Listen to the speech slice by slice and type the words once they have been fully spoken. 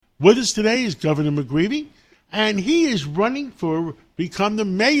With us today is Governor McGreevey, and he is running for become the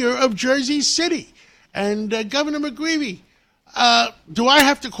mayor of Jersey City. And Governor McGreevey, do I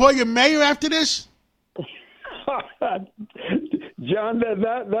have to call you mayor after this? John,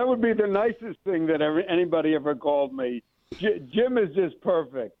 that would be the nicest thing that anybody ever called me. Jim is just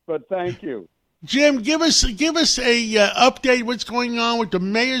perfect, but thank you. Jim, give us a update. What's going on with the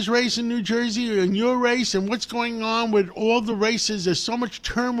mayor's race in New Jersey and your race, and what's going on with all the races? There's so much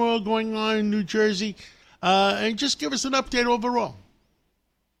turmoil going on in New Jersey, and just give us an update overall.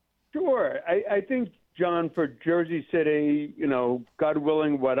 Sure. I think, John, for Jersey City, God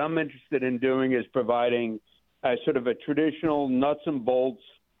willing, what I'm interested in doing is providing sort of a traditional nuts and bolts,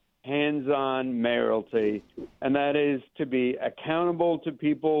 hands-on mayoralty, and that is to be accountable to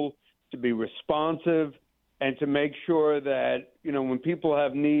people, to be responsive, and to make sure that, when people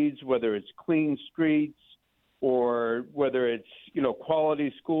have needs, whether it's clean streets or whether it's,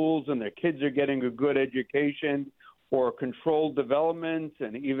 quality schools and their kids are getting a good education, or controlled development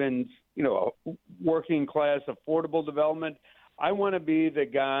and even, working class affordable development, I want to be the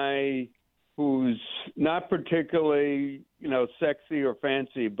guy who's not particularly, sexy or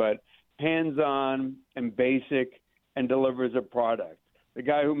fancy, but hands-on and basic and delivers a product. The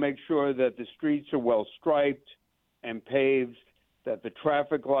guy who makes sure that the streets are well striped and paved, that the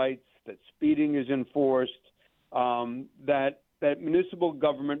traffic lights, that speeding is enforced, that municipal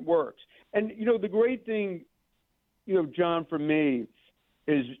government works. And, the great thing, John, for me,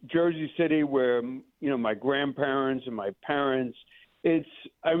 is Jersey City, where, my grandparents and my parents,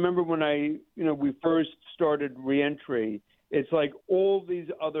 I remember when we first started reentry, it's like all these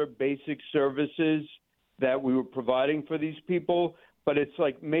other basic services that we were providing for these people, but it's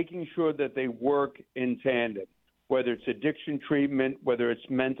like making sure that they work in tandem, whether it's addiction treatment, whether it's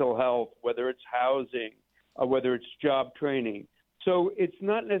mental health, whether it's housing, whether it's job training. So it's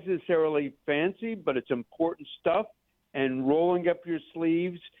not necessarily fancy, but it's important stuff, and rolling up your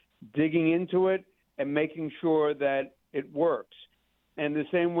sleeves, digging into it, and making sure that it works. And the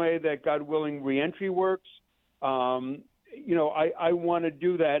same way that, God willing, reentry works, I want to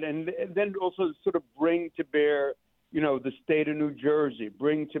do that. And then also sort of bring to bear, the state of New Jersey,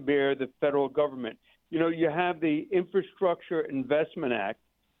 bring to bear the federal government. You have the Infrastructure Investment Act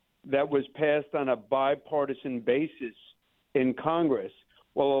that was passed on a bipartisan basis in Congress.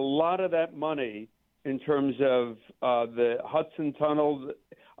 Well, a lot of that money in terms of the Hudson Tunnel,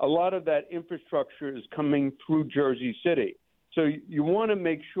 a lot of that infrastructure is coming through Jersey City. So you want to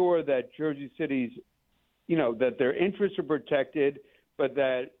make sure that Jersey City's, that their interests are protected, but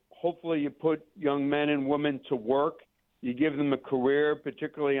that hopefully you put young men and women to work. You give them a career,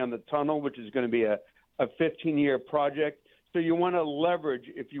 particularly on the tunnel, which is going to be a 15-year project. So you want to leverage,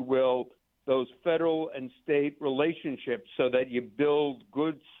 if you will, those federal and state relationships so that you build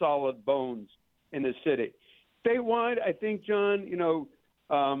good, solid bones in the city. Statewide, I think, John,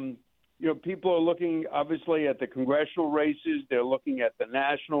 people are looking obviously at the congressional races. They're looking at the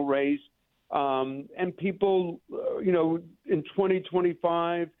national race. And people, in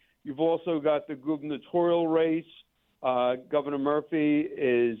 2025, you've also got the gubernatorial race. Governor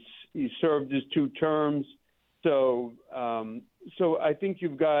Murphy he served his 2 terms. So I think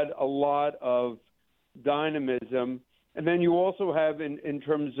you've got a lot of dynamism. And then you also have, in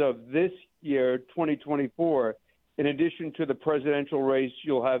terms of this year, 2024, in addition to the presidential race,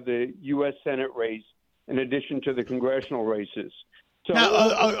 you'll have the U.S. Senate race in addition to the congressional races. So now,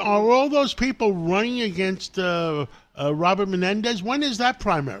 are all those people running against Robert Menendez? When is that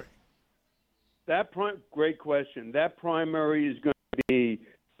primary? Great question. That primary is going to be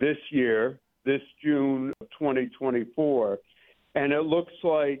this year, this June of 2024. And it looks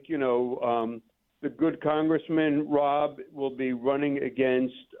like, the good Congressman Rob will be running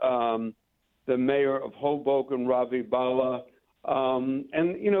against the mayor of Hoboken, Ravi Bala. And,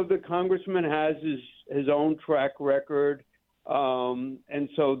 the congressman has his own track record. And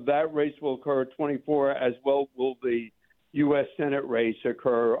so that race will occur 24, as well will the U.S. Senate race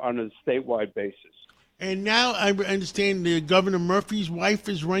occur on a statewide basis. And now I understand the Governor Murphy's wife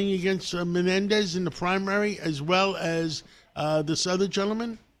is running against Menendez in the primary, as well as this other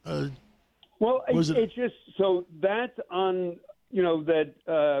gentleman. Well, it's just so that's on, that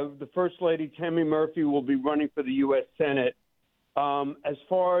the First Lady, Tammy Murphy, will be running for the U.S. Senate. As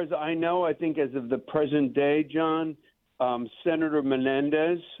far as I know, I think as of the present day, John, Senator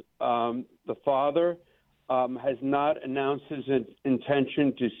Menendez, the father, has not announced his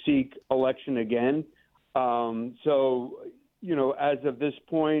intention to seek election again. So, as of this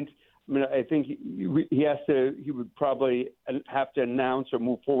point, I mean, I think he would probably have to announce or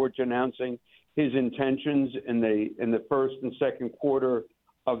move forward to announcing his intentions in the first and second quarter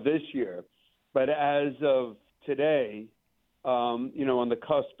of this year. But as of today, on the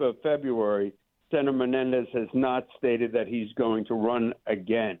cusp of February, Senator Menendez has not stated that he's going to run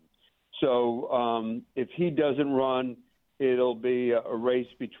again. So if he doesn't run, it'll be a race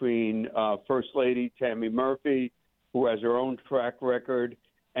between First Lady Tammy Murphy, who has her own track record,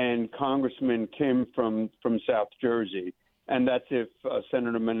 and Congressman Kim from South Jersey. And that's if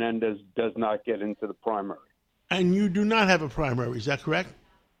Senator Menendez does not get into the primary. And you do not have a primary, is that correct?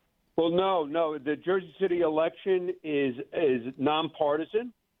 Well, no. The Jersey City election is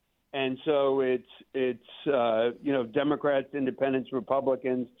nonpartisan, and so it's Democrats, Independents,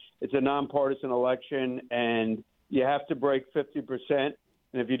 Republicans. It's a nonpartisan election, and you have to break 50%. And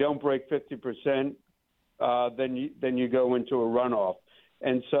if you don't break 50%, then you go into a runoff.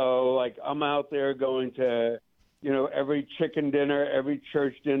 And so, I'm out there going to, every chicken dinner, every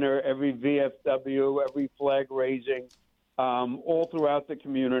church dinner, every VFW, every flag raising, all throughout the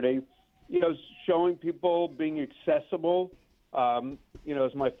community, showing people, being accessible,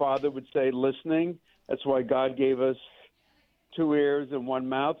 as my father would say, listening. That's why God gave us 2 ears and 1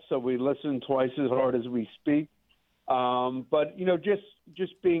 mouth, so we listen twice as hard as we speak. But,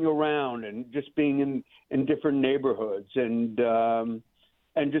 just being around and just being in different neighborhoods and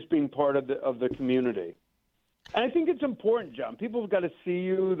just being part of the community. And I think it's important, John. People have got to see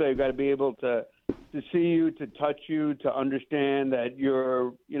you. They've got to be able to see you, to touch you, to understand that you're,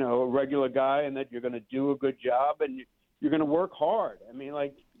 a regular guy and that you're going to do a good job and you're going to work hard. I mean,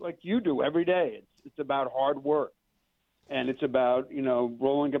 like you do every day. It's about hard work. And it's about,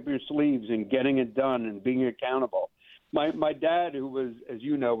 rolling up your sleeves and getting it done and being accountable. My dad, who was, as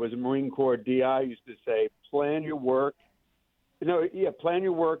you know, was a Marine Corps DI, used to say, plan your work. Plan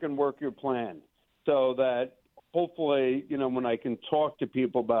your work and work your plan, so that hopefully, when I can talk to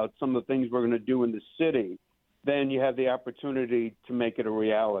people about some of the things we're going to do in the city, then you have the opportunity to make it a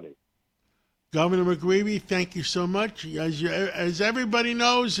reality. Governor McGreevey, thank you so much. As everybody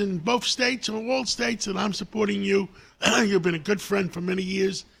knows, in both states or all states that I'm supporting you, you've been a good friend for many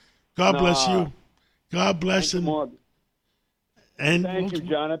years. God bless you. God bless him. And thank you,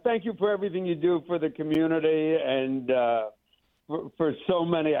 John. And thank you for everything you do for the community and for so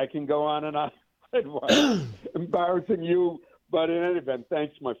many. I can go on and on. Embarrassing you, but in any event,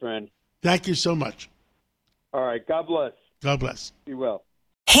 thanks, my friend. Thank you so much. All right. God bless. God bless. Be well.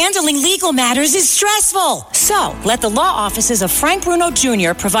 Handling legal matters is stressful. So, let the law offices of Frank Bruno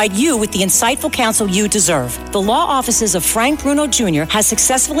Jr. provide you with the insightful counsel you deserve. The law offices of Frank Bruno Jr. has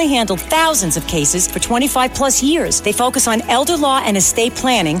successfully handled thousands of cases for 25 plus years. They focus on elder law and estate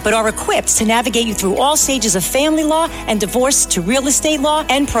planning, but are equipped to navigate you through all stages of family law and divorce to real estate law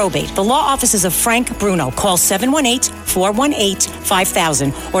and probate. The law offices of Frank Bruno. Call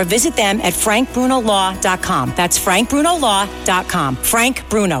 718-418-5000 or visit them at frankbrunolaw.com. That's frankbrunolaw.com. Frank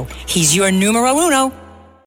Bruno. He's your numero uno.